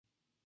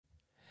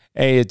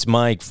Hey, it's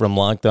Mike from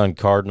Locked On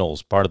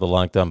Cardinals, part of the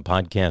Locked On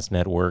Podcast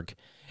Network.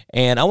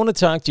 And I want to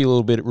talk to you a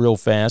little bit real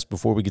fast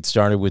before we get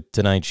started with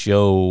tonight's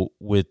show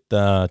with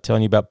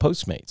telling you about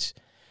Postmates.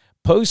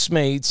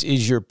 Postmates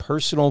is your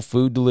personal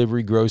food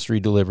delivery, grocery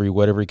delivery,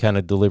 whatever kind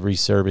of delivery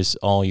service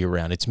all year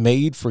round. It's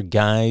made for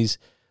guys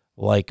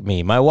like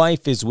me. My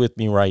wife is with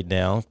me right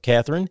now.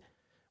 Catherine,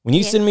 when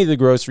you send me to the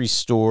grocery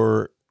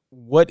store,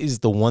 what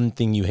is the one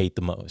thing you hate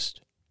the most?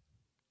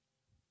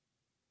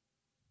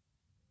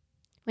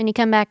 When you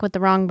come back with the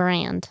wrong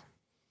brand.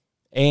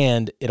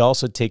 And it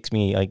also takes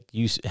me,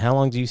 how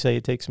long do you say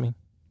it takes me?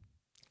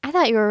 I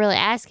thought you were really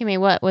asking me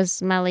what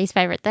was my least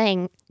favorite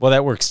thing. Well,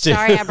 that works too.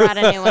 Sorry, I brought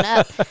a new one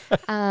up.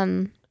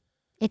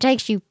 It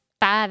takes you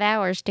 5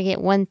 hours to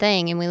get one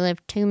thing, and we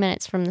live 2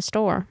 minutes from the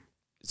store.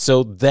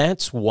 So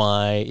that's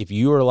why, if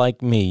you are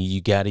like me,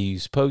 you got to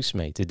use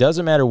Postmates. It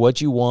doesn't matter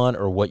what you want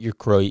or what you're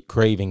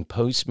craving,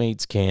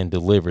 Postmates can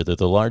deliver. They're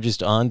the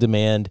largest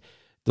on-demand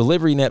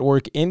delivery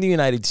network in the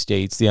United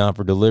States. They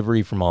offer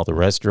delivery from all the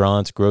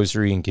restaurants,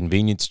 grocery and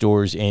convenience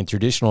stores, and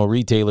traditional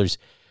retailers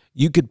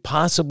you could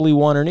possibly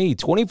want or need.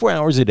 24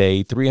 hours a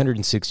day,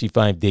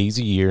 365 days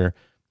a year,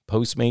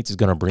 Postmates is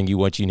going to bring you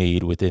what you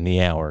need within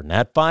the hour.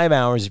 Not 5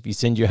 hours if you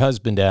send your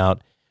husband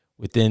out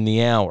within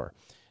the hour.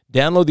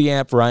 Download the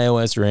app for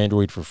iOS or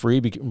Android for free.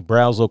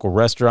 Browse local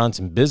restaurants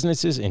and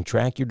businesses and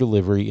track your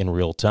delivery in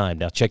real time.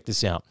 Now check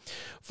this out.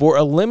 For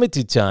a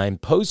limited time,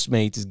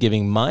 Postmates is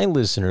giving my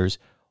listeners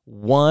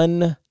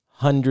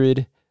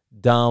 $100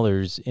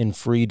 in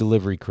free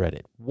delivery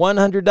credit.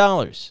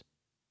 $100.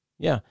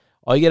 Yeah.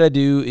 All you got to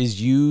do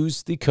is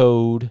use the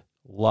code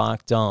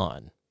Locked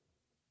On.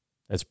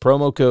 That's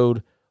promo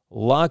code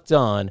Locked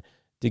On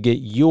to get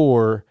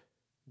your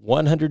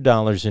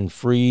 $100 in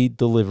free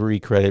delivery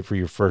credit for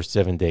your first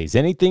 7 days.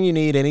 Anything you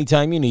need,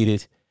 anytime you need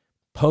it,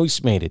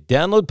 Postmate it.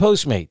 Download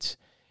Postmates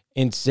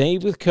and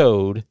save with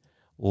code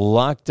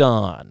Locked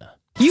On.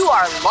 You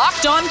are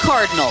Locked On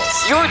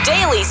Cardinals, your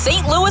daily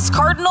St. Louis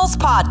Cardinals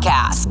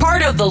podcast.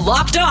 Part of the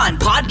Locked On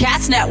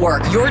Podcast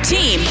Network, your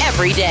team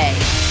every day.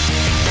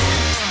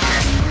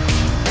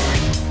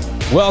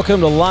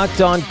 Welcome to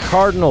Locked On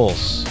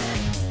Cardinals.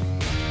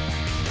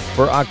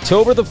 For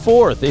October the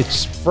 4th,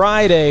 it's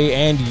Friday,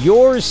 and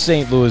your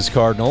St. Louis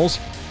Cardinals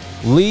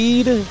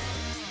lead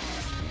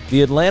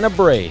the Atlanta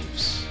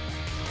Braves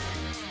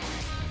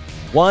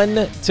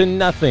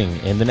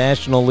 1-0 in the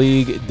National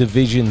League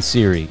Division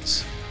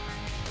Series.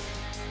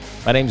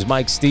 My name's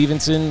Mike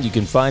Stevenson. You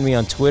can find me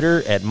on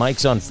Twitter at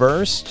Mike's on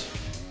First.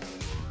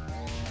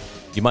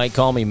 You might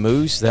call me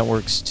Moose. That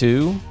works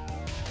too.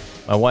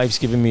 My wife's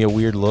giving me a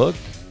weird look.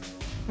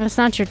 That's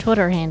not your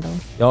Twitter handle.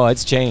 Oh,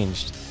 it's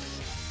changed.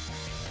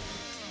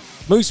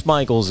 Moose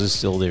Michaels is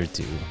still there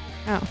too.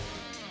 Oh.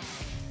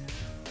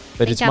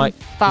 But it's I'm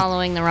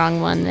following the wrong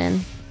one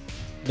then.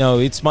 No,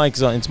 it's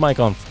Mike's on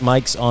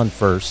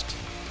First.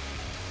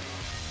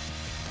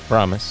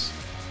 Promise.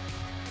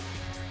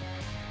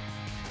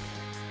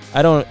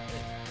 I don't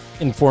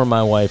inform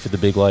my wife of the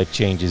big life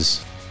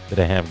changes that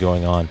I have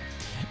going on.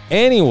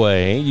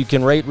 Anyway, you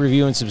can rate,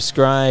 review, and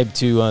subscribe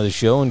to the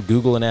show on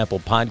Google and Apple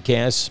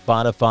Podcasts,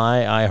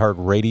 Spotify,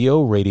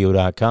 iHeartRadio,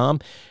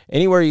 radio.com,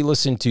 anywhere you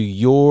listen to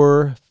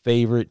your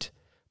favorite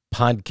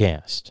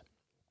podcast.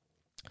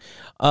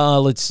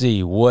 Let's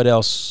see. What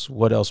else?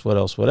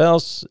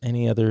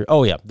 Any other?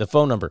 Oh, yeah, the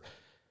phone number.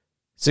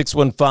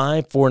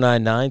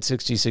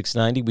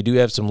 615-499-6690. We do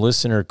have some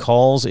listener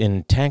calls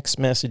and text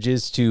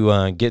messages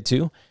to get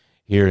to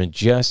here in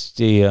just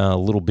a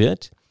little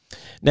bit.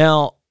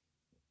 Now,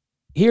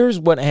 here's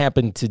what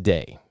happened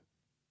today.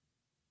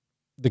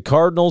 The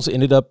Cardinals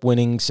ended up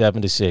winning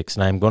 7-6,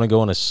 and I'm going to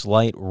go on a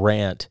slight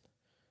rant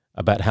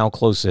about how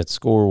close that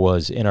score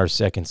was in our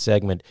second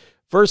segment.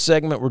 First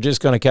segment, we're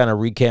just going to kind of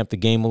recap the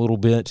game a little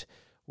bit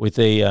with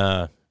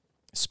a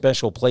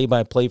special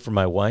play-by-play for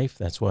my wife.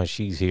 That's why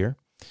she's here.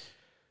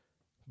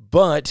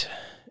 But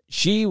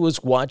she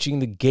was watching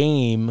the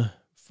game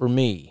for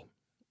me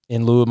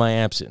in lieu of my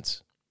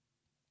absence.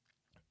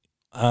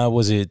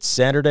 Was it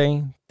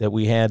Saturday that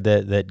we had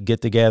that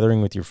get-together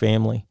with your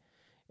family?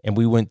 And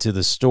we went to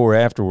the store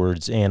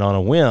afterwards, and on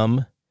a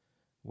whim,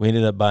 we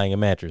ended up buying a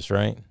mattress,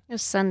 right? It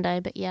was Sunday,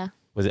 but yeah.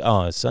 Was it?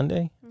 Oh, it's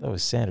Sunday? I thought it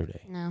was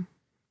Saturday. No.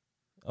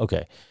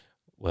 Okay.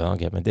 Well, I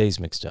got my days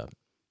mixed up.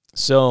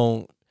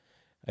 So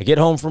I get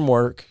home from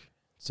work.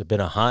 It's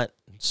been a hot,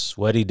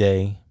 sweaty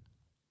day.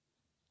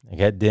 I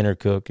got dinner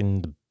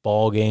cooking. The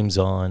ball game's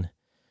on.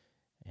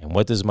 And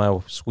what does my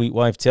sweet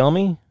wife tell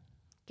me?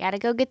 Gotta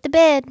go get the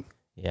bed.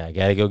 Yeah, I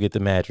got to go get the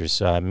mattress.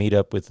 So I meet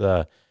up with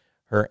her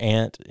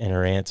aunt and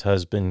her aunt's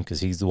husband because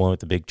he's the one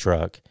with the big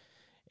truck.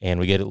 And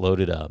we get it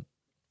loaded up.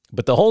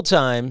 But the whole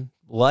time,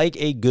 like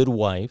a good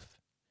wife,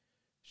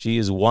 she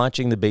is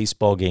watching the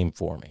baseball game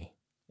for me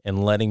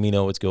and letting me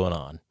know what's going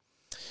on.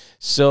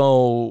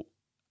 So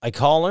I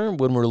call her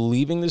when we're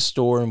leaving the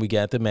store and we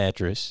got the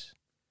mattress,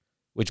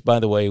 which, by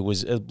the way,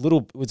 was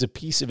a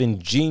piece of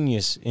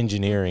ingenious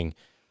engineering.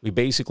 We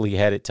basically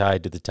had it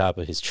tied to the top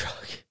of his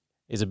truck.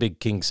 It's a big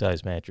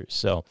king-size mattress.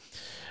 So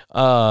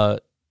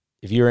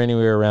if you're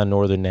anywhere around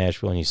northern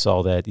Nashville and you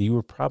saw that, you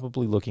were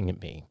probably looking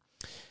at me.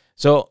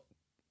 So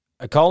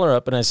I call her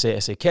up and I say,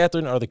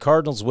 Catherine, are the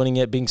Cardinals winning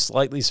yet? Being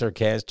slightly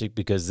sarcastic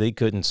because they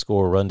couldn't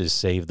score a run to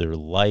save their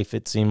life,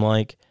 it seemed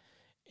like.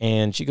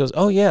 And she goes,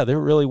 oh, yeah, they're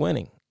really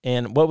winning.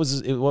 And what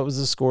was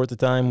the score at the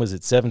time? Was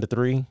it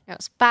 7-3? It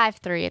was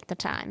 5-3 at the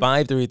time.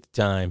 5-3 at the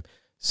time.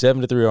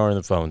 7-3 are on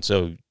the phone.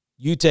 So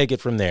you take it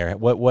from there.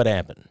 What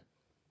happened?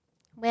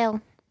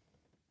 Well,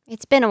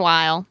 it's been a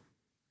while.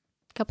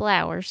 A couple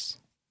hours.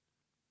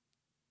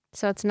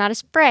 So it's not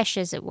as fresh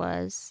as it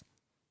was.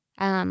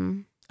 I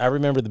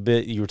remember the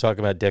bit you were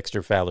talking about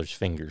Dexter Fowler's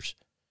fingers.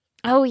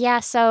 Oh,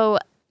 yeah. So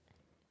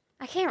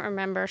I can't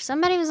remember.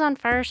 Somebody was on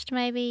first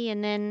maybe,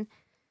 and then...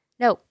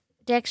 No,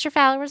 Dexter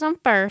Fowler was on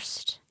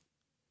first.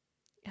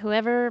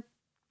 Whoever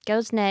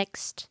goes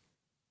next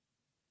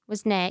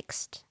was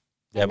next.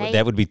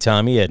 That would be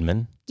Tommy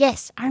Edman.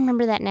 Yes, I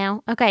remember that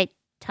now. Okay,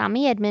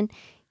 Tommy Edman,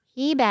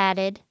 he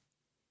batted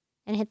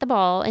and hit the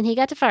ball, and he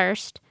got to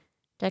first.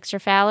 Dexter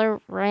Fowler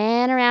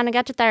ran around and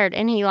got to third,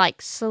 and he,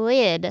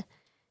 slid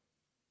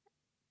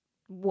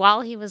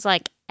while he was,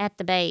 at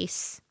the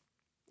base,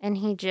 and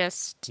he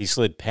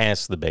slid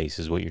past the base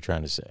is what you're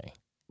trying to say.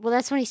 Well,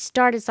 that's when he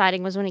started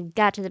sliding, was when he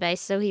got to the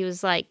base, so he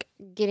was,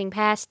 getting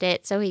past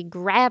it, so he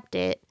grabbed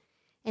it,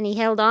 and he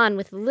held on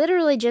with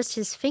literally just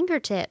his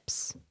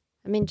fingertips.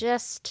 I mean,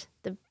 just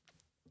the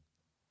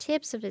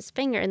tips of his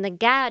finger, and the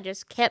guy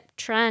just kept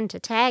trying to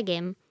tag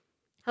him,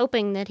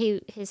 hoping that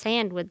his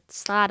hand would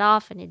slide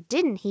off, and it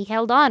didn't. He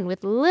held on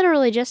with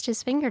literally just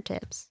his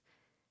fingertips.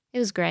 It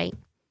was great.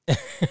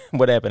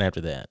 What happened after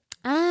that?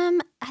 I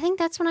think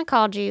that's when I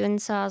called you, and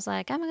so I was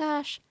like, oh my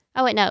gosh.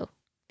 Oh, wait, no,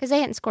 because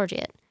they hadn't scored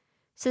yet.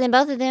 So then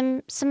both of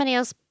them, somebody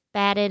else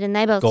batted, and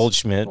they both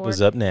Goldschmidt scored.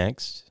 was up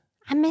next.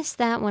 I missed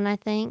that one, I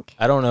think.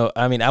 I don't know.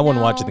 I mean, I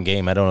wasn't watching the No.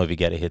 game. I don't know if he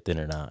got a hit then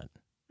or not.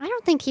 I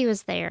don't think he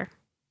was there.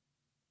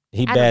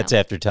 He I don't bats know.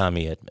 after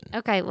Tommy Edman.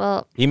 Okay,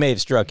 well, He may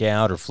have struck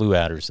out or flew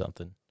out or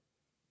something.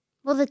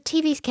 the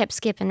TVs kept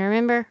skipping,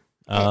 remember?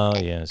 Oh,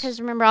 yes. Because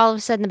remember, all of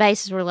a sudden the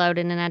bases were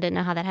loaded, and I didn't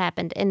know how that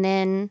happened. And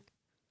then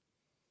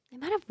they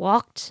might have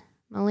walked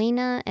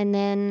Molina, and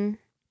then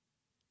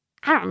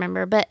I don't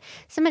remember, but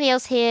somebody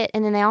else hit,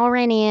 and then they all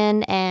ran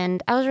in,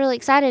 and I was really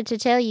excited to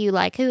tell you,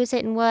 who was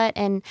hitting what,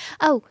 and,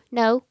 oh,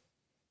 no,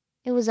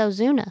 it was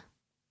Ozuna,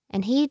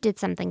 and he did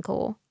something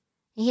cool.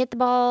 He hit the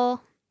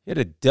ball. He had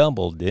a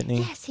double, didn't he?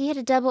 Yes, he hit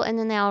a double, and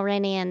then they all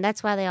ran in.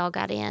 That's why they all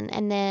got in,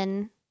 and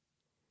then,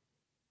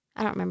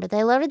 I don't remember,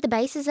 they loaded the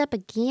bases up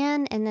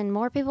again, and then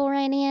more people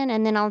ran in,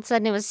 and then all of a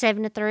sudden it was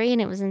 7-3,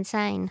 and it was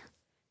insane.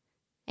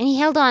 And he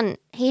held on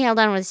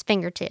with his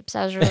fingertips.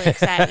 I was really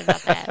excited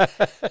about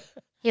that.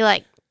 He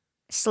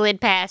slid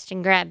past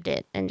and grabbed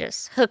it and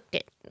just hooked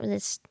it with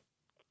his.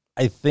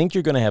 I think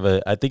you're gonna have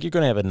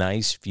a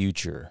nice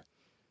future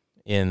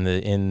in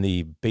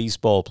the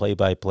baseball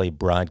play-by-play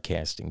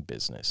broadcasting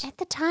business. At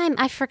the time,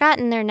 I've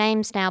forgotten their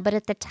names now, but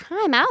at the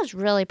time, I was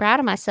really proud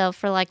of myself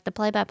for the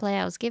play-by-play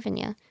I was giving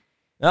you.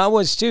 I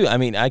was too. I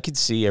mean, I could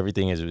see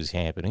everything as it was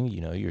happening.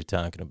 You're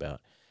talking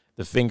about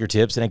the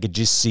fingertips, and I could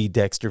just see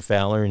Dexter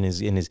Fowler in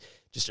his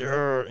just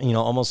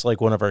almost like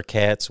one of our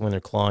cats when they're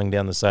clawing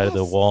down the side of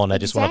the wall, and I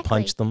just want to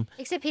punch them.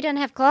 Except he doesn't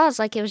have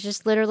claws; it was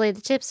just literally the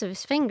tips of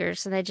his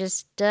fingers, so they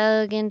just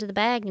dug into the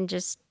bag and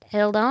just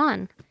held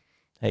on.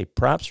 Hey,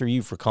 props for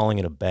you for calling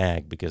it a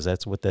bag, because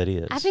that's what that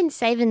is. I've been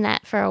saving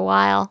that for a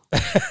while.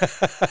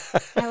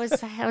 I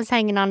was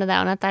hanging on to that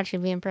one. I thought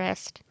you'd be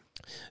impressed.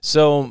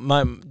 So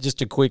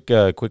just a quick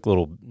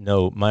little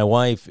note. My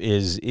wife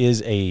is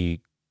a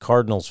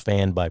Cardinals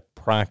fan by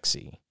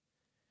proxy,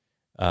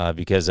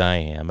 because I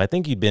am. I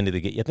think you've been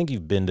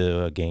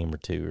to a game or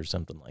two or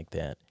something like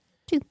that.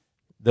 2.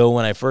 Though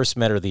when I first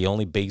met her, the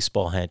only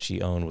baseball hat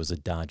she owned was a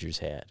Dodgers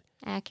hat.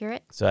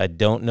 Accurate. So I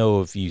don't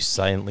know if you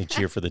silently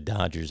cheer for the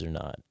Dodgers or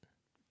not.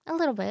 A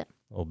little bit.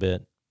 A little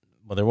bit.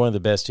 Well, they're one of the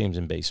best teams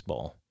in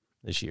baseball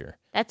this year.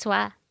 That's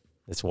why.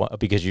 That's why,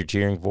 because you're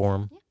cheering for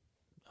them. Yeah.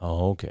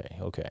 Oh,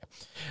 okay.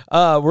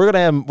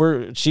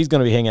 She's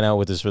gonna be hanging out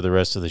with us for the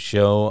rest of the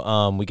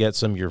show. We got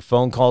some of your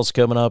phone calls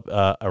coming up.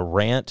 A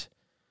rant.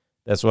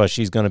 That's why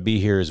she's gonna be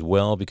here as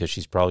well, because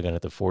she's probably gonna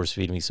have to force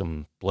feed me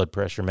some blood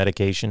pressure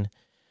medication.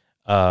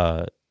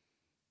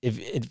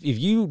 If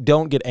you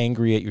don't get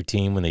angry at your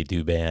team when they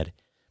do bad,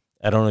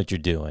 I don't know what you're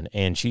doing.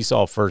 And she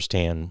saw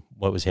firsthand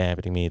what was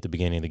happening to me at the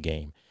beginning of the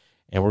game,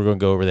 and we're gonna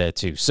go over that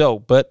too. So,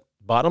 but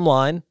bottom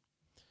line,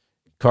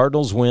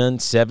 Cardinals win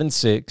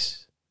 7-6.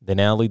 They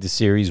now lead the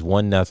series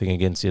 1-0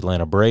 against the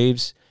Atlanta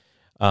Braves.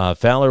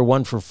 Fowler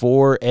 1 for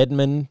 4.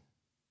 Edman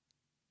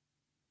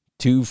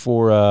 2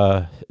 for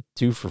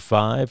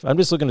 5. I'm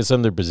just looking at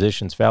some of their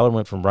positions. Fowler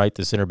went from right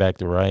to center back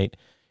to right.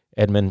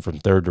 Edman from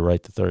third to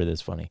right to third.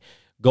 That's funny.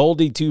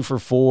 Goldie 2 for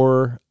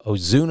 4.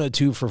 Ozuna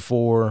 2 for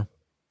 4.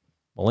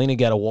 Molina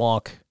got a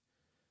walk.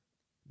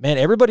 Man,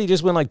 everybody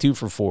just went 2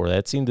 for 4.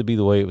 That seemed to be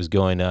the way it was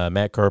going.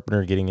 Matt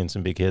Carpenter getting in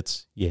some big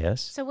hits.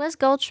 Yes. So was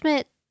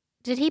Goldschmidt,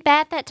 did he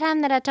bat that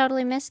time that I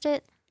totally missed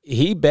it?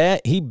 He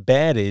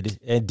batted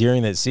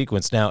during that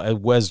sequence. Now,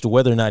 as to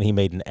whether or not he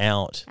made an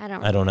out,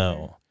 I don't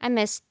know. I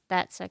missed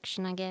that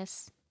section, I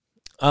guess.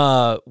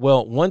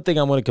 Well, one thing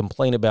I want to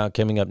complain about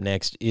coming up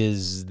next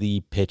is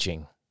the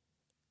pitching.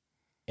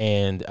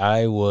 And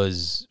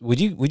would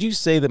you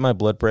say that my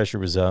blood pressure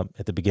was up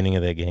at the beginning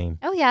of that game?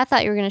 Oh, yeah, I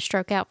thought you were going to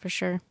stroke out for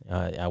sure.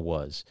 I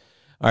was.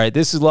 All right,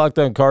 this is Locked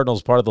On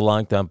Cardinals, part of the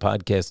Locked On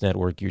Podcast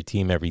Network, your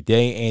team every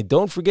day. And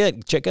don't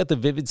forget, check out the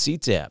Vivid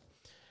Seats app.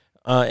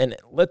 And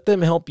let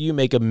them help you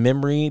make a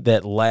memory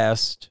that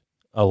lasts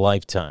a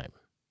lifetime.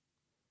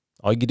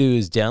 All you can do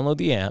is download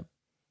the app.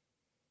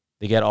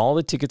 They got all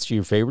the tickets to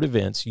your favorite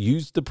events.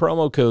 Use the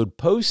promo code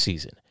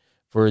POSTSEASON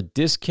for a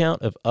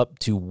discount of up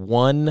to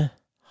 $100.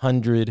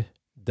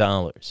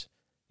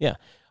 Yeah,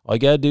 all you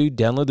got to do,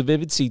 download the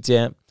Vivid Seats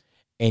app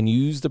and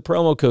use the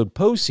promo code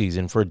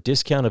POSTSEASON for a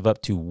discount of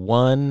up to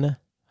 $100.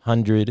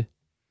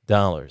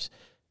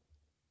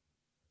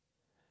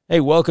 Hey,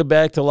 welcome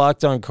back to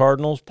Locked On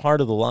Cardinals, part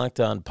of the Locked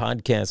On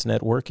Podcast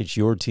Network. It's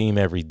your team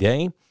every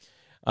day.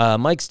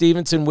 Mike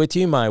Stevenson with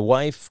you. My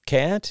wife,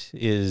 Kat,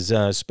 is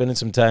spending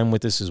some time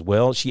with us as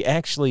well. She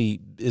actually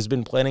has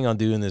been planning on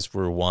doing this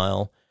for a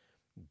while,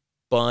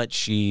 but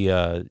we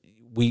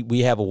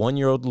have a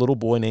 1-year-old little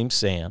boy named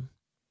Sam,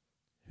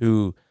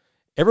 who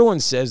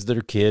everyone says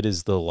their kid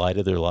is the light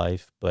of their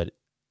life, but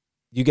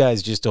you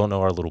guys just don't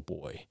know our little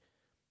boy.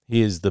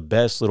 He is the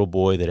best little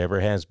boy that ever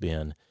has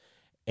been.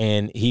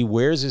 And he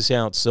wears us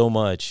out so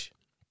much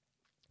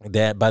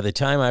that by the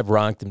time I've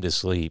rocked him to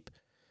sleep,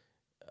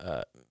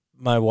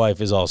 my wife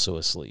is also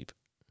asleep,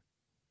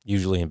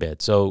 usually in bed.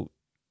 So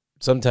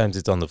sometimes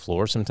it's on the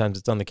floor, sometimes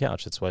it's on the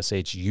couch. That's why I say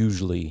it's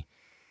usually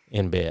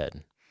in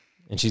bed.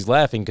 And she's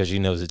laughing because she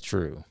knows it's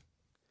true.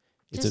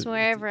 Just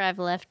wherever I've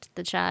left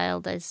the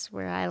child is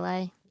where I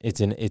lay. It's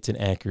an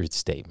accurate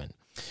statement.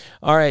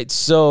 All right,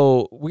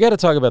 so we got to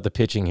talk about the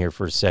pitching here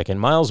for a second.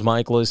 Miles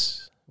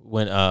Mikolas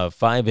went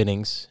 5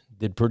 innings.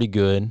 Did pretty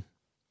good.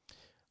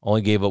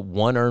 Only gave up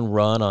 1 earned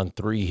run on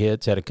 3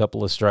 hits, had a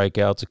couple of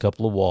strikeouts, a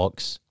couple of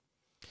walks.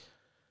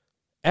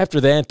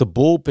 After that, the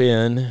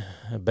bullpen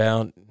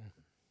about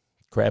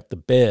crapped the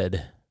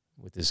bed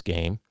with this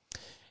game.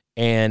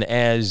 And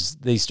as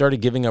they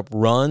started giving up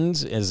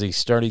runs, as they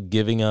started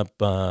giving up,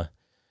 just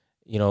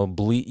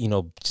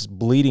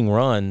bleeding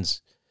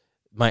runs,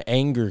 my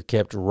anger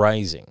kept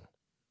rising.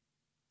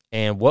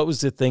 And what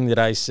was the thing that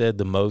I said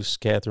the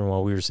most, Catherine,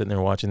 while we were sitting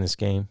there watching this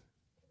game?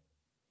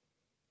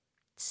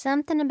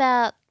 Something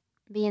about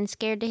being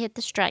scared to hit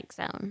the strike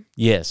zone.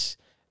 Yes.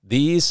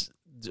 These,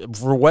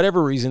 for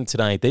whatever reason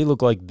tonight, they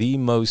look like the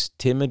most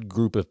timid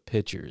group of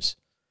pitchers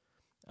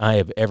I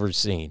have ever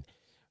seen.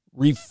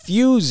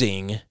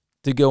 Refusing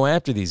to go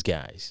after these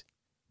guys.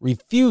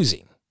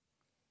 Refusing.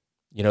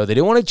 They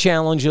didn't want to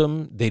challenge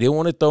them. They didn't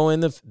want to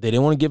they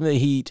didn't want to give them the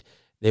heat.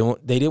 They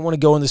didn't want to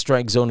go in the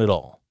strike zone at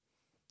all.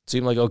 It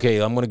seemed like,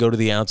 okay, I'm going to go to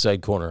the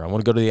outside corner. I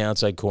want to go to the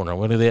outside corner.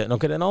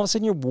 And all of a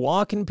sudden you're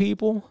walking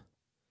people.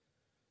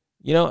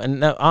 And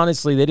now,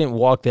 honestly, they didn't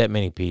walk that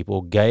many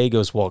people.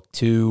 Gallegos walked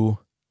 2.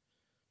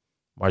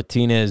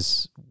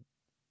 Gallegos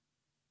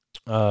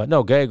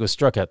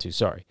struck out 2,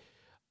 sorry.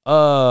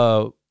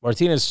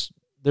 Martinez,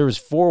 there was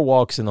 4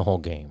 walks in the whole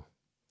game.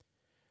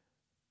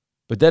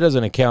 But that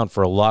doesn't account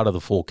for a lot of the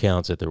full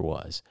counts that there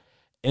was.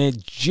 And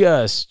it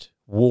just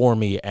wore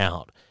me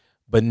out.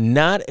 But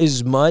not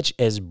as much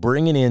as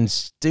bringing in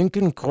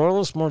stinking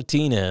Carlos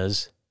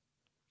Martinez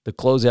to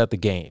close out the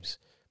games.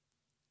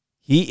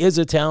 He is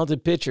a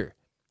talented pitcher.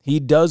 He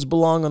does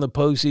belong on the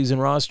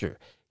postseason roster.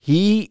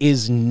 He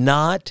is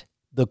not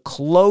the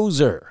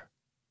closer.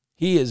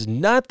 He is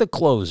not the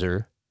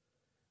closer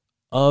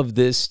of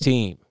this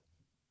team.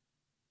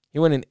 He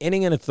went an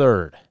inning and a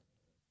third.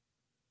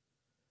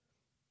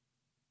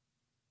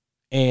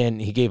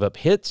 And he gave up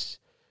hits.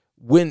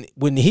 When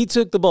he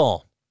took the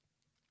ball,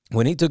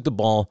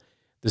 the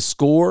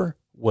score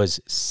was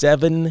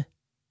 7-3?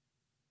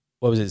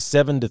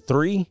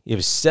 It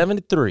was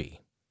 7-3.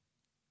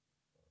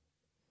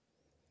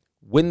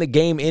 When the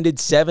game ended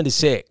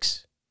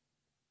 7-6.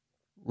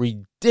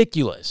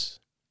 Ridiculous.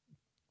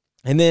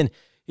 And then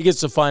he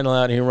gets the final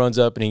out and he runs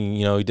up and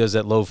he does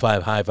that low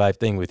 5, high 5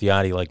 thing with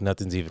Yachty like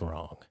nothing's even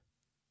wrong.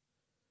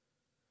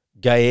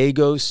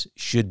 Gallegos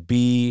should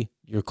be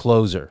your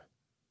closer.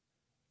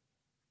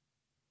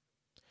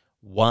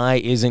 Why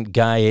isn't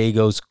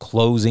Gallegos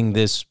closing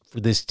this for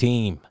this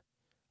team?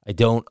 I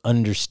don't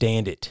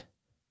understand it.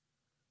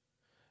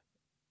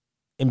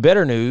 In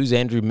better news,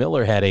 Andrew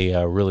Miller had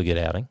a really good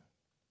outing.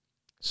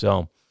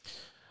 So,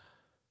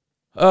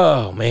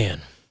 oh,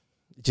 man,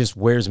 it just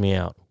wears me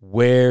out.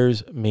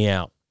 Wears me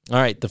out. All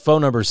right, the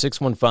phone number is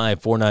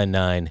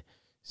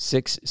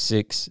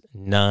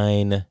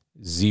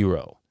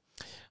 615-499-6690.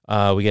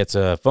 We got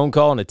a phone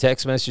call and a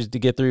text message to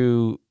get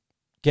through.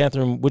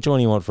 Catherine, which one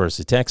do you want first,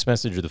 the text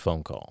message or the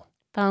phone call?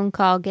 Phone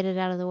call, get it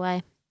out of the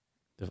way.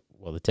 The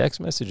text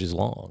message is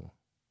long.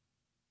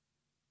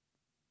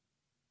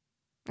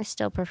 I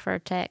still prefer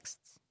texts.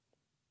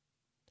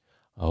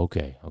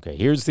 Okay.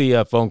 Here's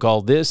the phone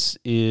call. This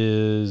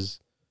is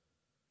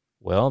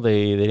Well,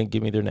 they didn't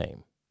give me their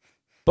name.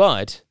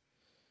 But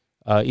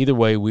either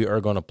way, we are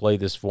going to play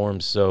this for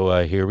them.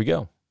 So here we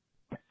go.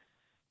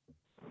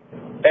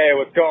 Hey,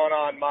 what's going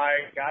on,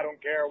 Mike? I don't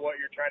care what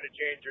you're trying to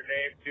change your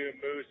name to.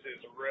 Moose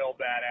is a real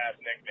badass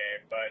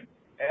nickname. But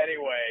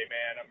anyway,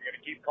 man, I'm going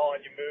to keep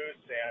calling you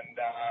Moose, and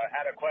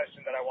had a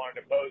question that I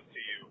wanted to pose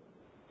to you.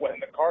 When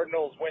the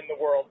Cardinals win the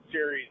World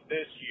Series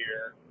this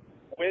year,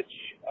 which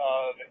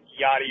of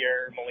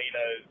Yadier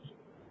Molina's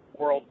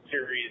World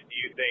Series do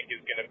you think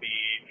is going to be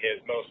his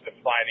most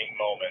defining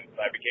moment?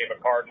 I became a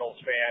Cardinals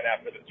fan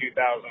after the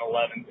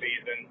 2011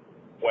 season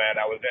when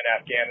I was in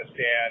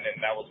Afghanistan, and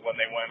that was when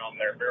they went on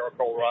their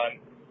miracle run.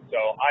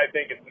 So I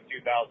think it's the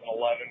 2011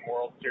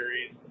 World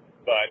Series,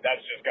 but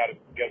that's just because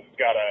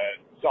it's got a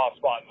soft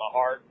spot in my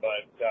heart.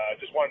 But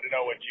just wanted to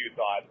know what you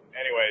thought.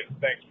 Anyways,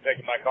 thanks for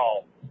taking my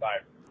call.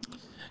 Bye.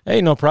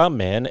 Hey, no problem,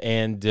 man,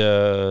 and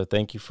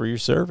thank you for your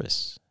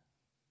service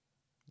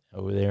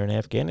over there in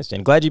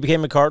Afghanistan. Glad you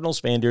became a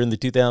Cardinals fan during the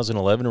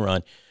 2011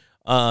 run.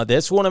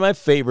 That's one of my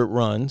favorite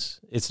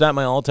runs. It's not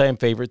my all-time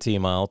favorite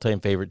team. My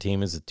all-time favorite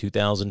team is the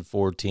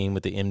 2004 team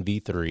with the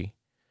MV3.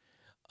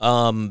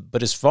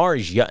 But as far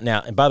as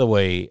now, and by the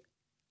way,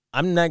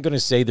 I'm not going to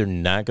say they're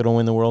not going to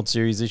win the World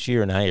Series this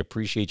year, and I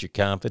appreciate your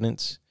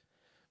confidence.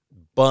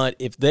 But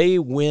if they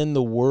win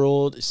the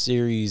World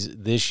Series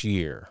this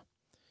year,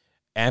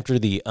 after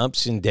the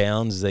ups and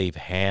downs they've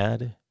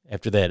had,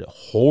 after that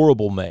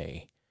horrible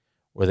May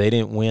where they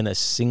didn't win a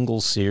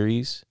single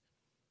series,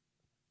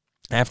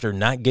 after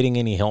not getting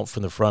any help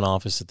from the front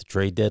office at the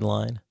trade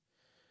deadline,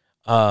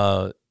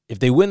 if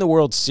they win the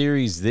World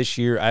Series this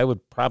year, I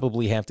would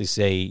probably have to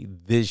say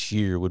this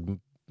year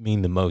would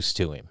mean the most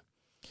to him.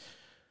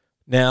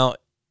 Now,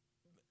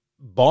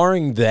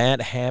 barring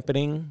that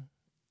happening,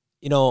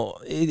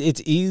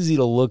 it's easy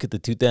to look at the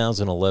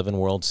 2011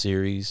 World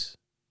Series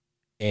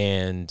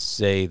and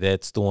say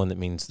that's the one that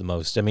means the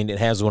most. I mean, it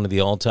has one of the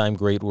all-time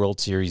great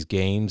World Series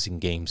games in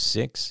Game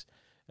 6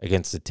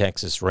 against the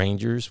Texas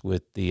Rangers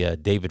with the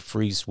David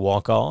Freese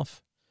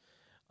walk-off,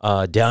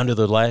 down to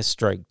the last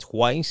strike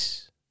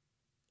twice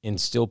and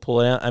still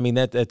pull it out. I mean,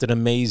 that's an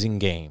amazing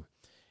game,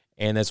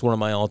 and that's one of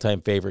my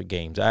all-time favorite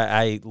games.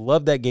 I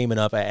love that game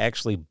enough. I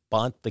actually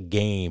bought the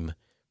game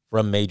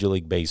from Major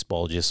League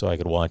Baseball just so I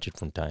could watch it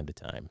from time to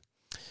time.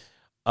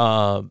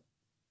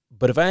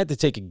 But if I had to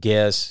take a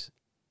guess,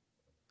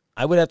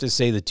 I would have to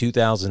say the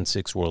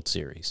 2006 World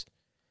Series.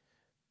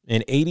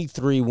 An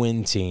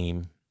 83-win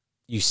team.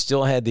 You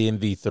still had the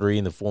MV3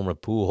 in the form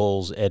of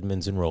Pujols,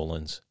 Edmonds, and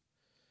Rollins.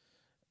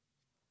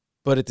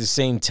 But at the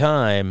same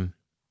time,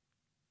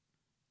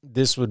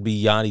 this would be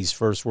Yadi's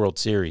first World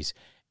Series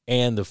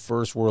and the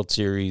first World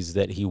Series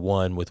that he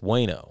won with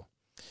Waino.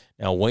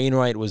 Now,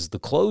 Wainwright was the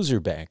closer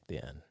back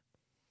then.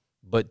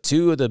 But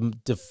two of the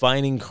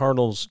defining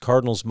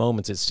Cardinals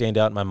moments that stand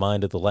out in my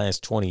mind of the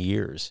last 20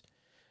 years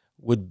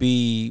would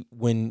be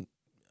when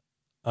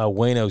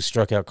Waino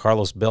struck out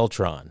Carlos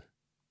Beltran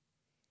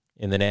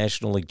in the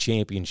National League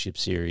Championship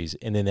Series,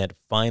 and then that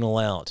final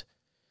out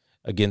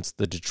against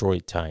the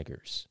Detroit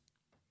Tigers.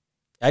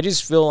 I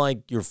just feel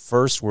like your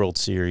first World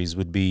Series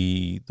would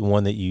be the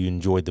one that you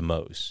enjoyed the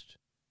most.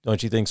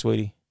 Don't you think,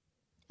 sweetie?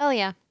 Oh,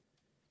 yeah.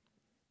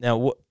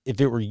 Now,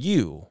 if it were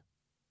you,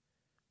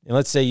 and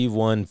let's say you've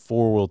won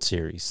 4 World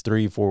Series,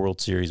 3, 4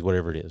 World Series,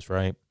 whatever it is,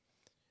 right?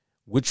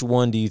 Which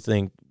one do you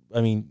think?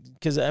 I mean,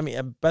 because,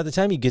 by the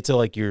time you get to,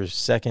 like, your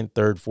second,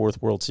 third, fourth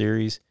World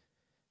Series,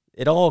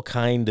 it all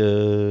kind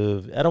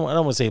of, I don't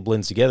want to say it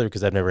blends together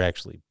because I've never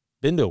actually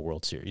been to a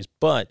World Series,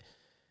 but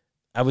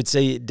I would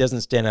say it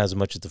doesn't stand out as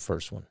much as the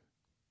first one.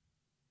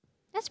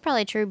 That's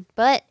probably true,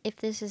 but if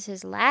this is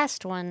his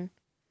last one,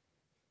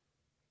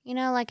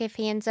 like if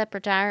he ends up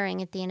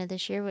retiring at the end of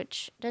this year,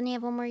 which, doesn't he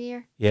have one more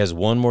year? He has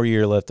one more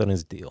year left on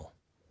his deal.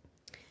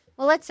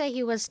 Well, let's say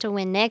he was to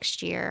win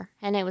next year,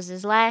 and it was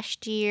his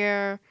last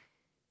year,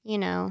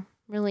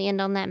 really end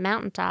on that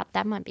mountaintop.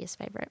 That might be his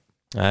favorite.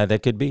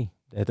 That could be.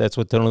 That's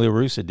what Tony La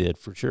Russa did,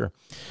 for sure.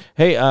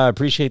 Hey, I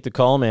appreciate the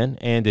call, man.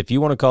 And if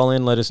you want to call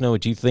in, let us know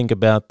what you think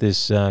about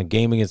this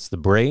game against the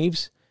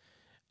Braves.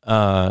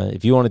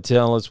 If you want to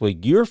tell us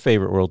what your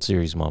favorite World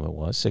Series moment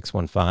was,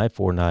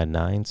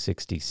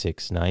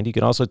 615-499-6690. You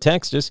can also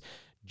text us,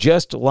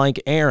 just like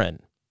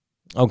Aaron.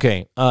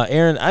 Okay,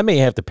 Aaron, I may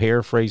have to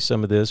paraphrase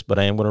some of this, but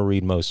I am going to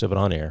read most of it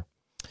on air.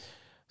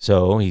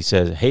 So he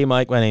says, "Hey,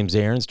 Mike, my name's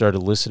Aaron.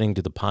 Started listening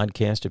to the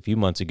podcast a few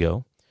months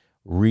ago.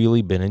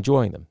 Really been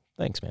enjoying them."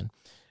 Thanks, man.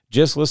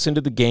 "Just listened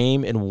to the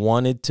game and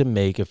wanted to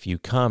make a few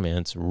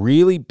comments.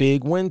 Really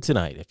big win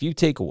tonight. A few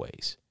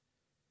takeaways.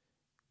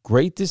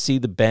 Great to see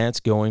the bats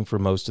going for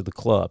most of the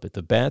club. If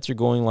the bats are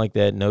going like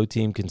that, no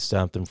team can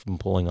stop them from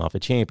pulling off a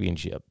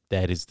championship.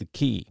 That is the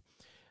key.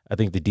 I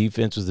think the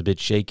defense was a bit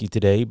shaky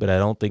today, but I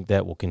don't think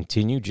that will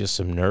continue. Just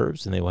some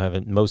nerves, and they will have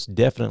it most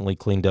definitely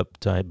cleaned up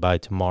by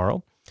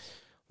tomorrow.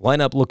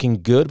 Lineup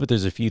looking good, but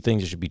there's a few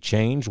things that should be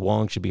changed.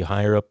 Wong should be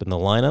higher up in the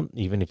lineup,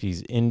 even if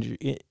he's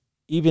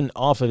even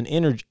off of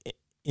an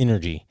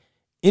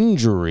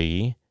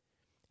injury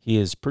he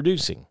is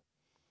producing.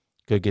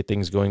 could get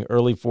things going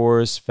early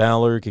for us.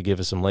 Fowler could give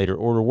us some later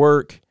order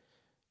work.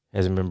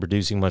 Hasn't been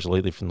producing much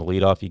lately from the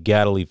leadoff. You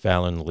got to leave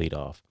Fowler in the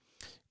leadoff.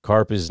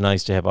 Carp is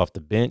nice to have off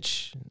the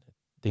bench. I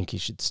think he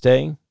should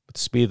stay. With the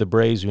speed of the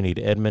Braves, we need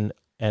Edman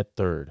at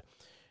third.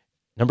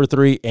 Number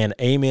 3, and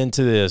amen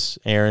to this,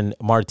 Aaron.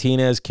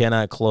 Martinez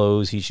cannot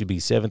close. He should be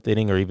 7th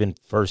inning or even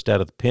first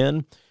out of the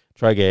pen.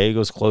 Try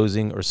Gallegos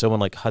closing, or someone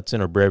like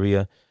Hudson or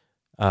Brevia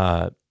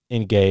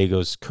in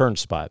Gallegos' current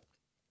spot.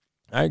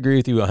 I agree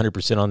with you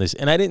 100% on this,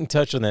 and I didn't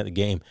touch on that in the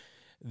game.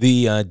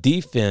 The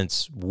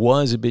defense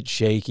was a bit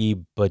shaky,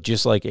 but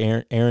just like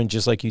Aaron,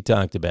 just like you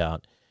talked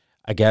about,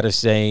 I got to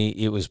say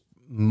it was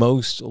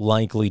most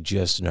likely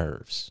just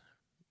nerves.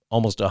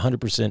 Almost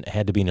 100%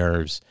 had to be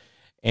nerves,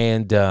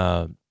 and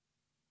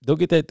they'll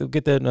get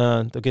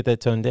that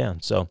toned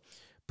down. So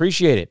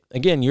appreciate it.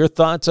 Again, your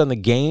thoughts on the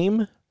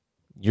game,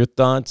 your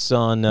thoughts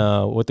on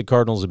what the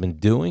Cardinals have been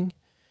doing,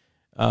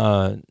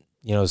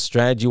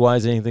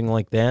 strategy-wise, anything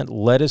like that,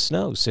 let us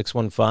know.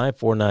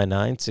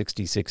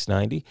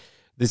 615-499-6690.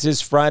 This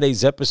is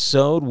Friday's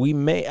episode.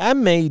 I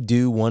may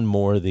do one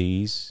more of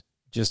these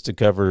just to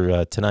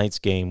cover tonight's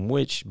game,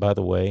 which, by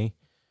the way,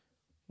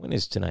 when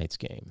is tonight's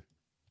game?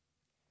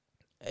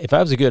 If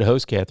I was a good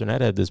host, Catherine,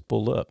 I'd have this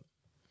pulled up.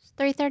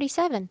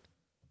 3:37.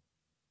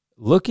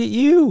 Look at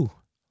you.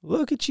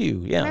 Look at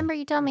you. Yeah. Remember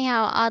you told me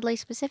how oddly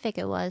specific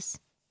it was.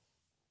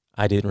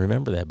 I didn't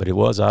remember that, but it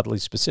was oddly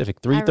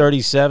specific.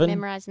 3:37.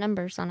 Memorize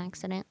numbers on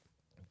accident.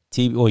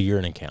 Well, you're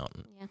an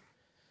accountant.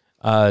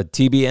 Yeah.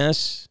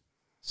 TBS.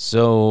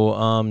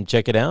 So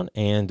check it out,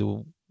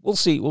 and we'll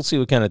see. We'll see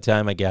what kind of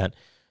time I got.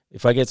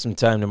 If I get some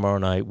time tomorrow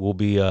night, we'll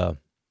be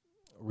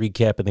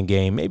recapping the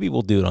game. Maybe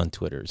we'll do it on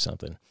Twitter or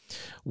something.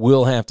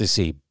 We'll have to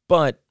see.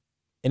 But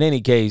in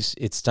any case,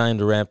 it's time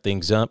to wrap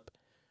things up.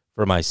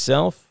 For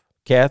myself,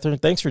 Catherine,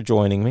 thanks for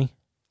joining me.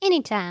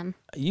 Anytime.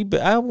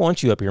 I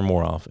want you up here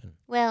more often.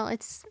 Well,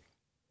 it's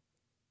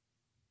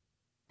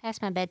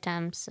past my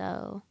bedtime,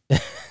 so.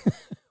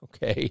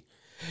 Okay.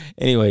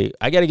 Anyway,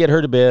 I got to get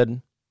her to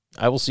bed.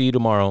 I will see you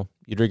tomorrow.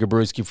 You drink a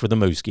brewski for the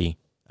mooski.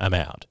 I'm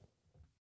out.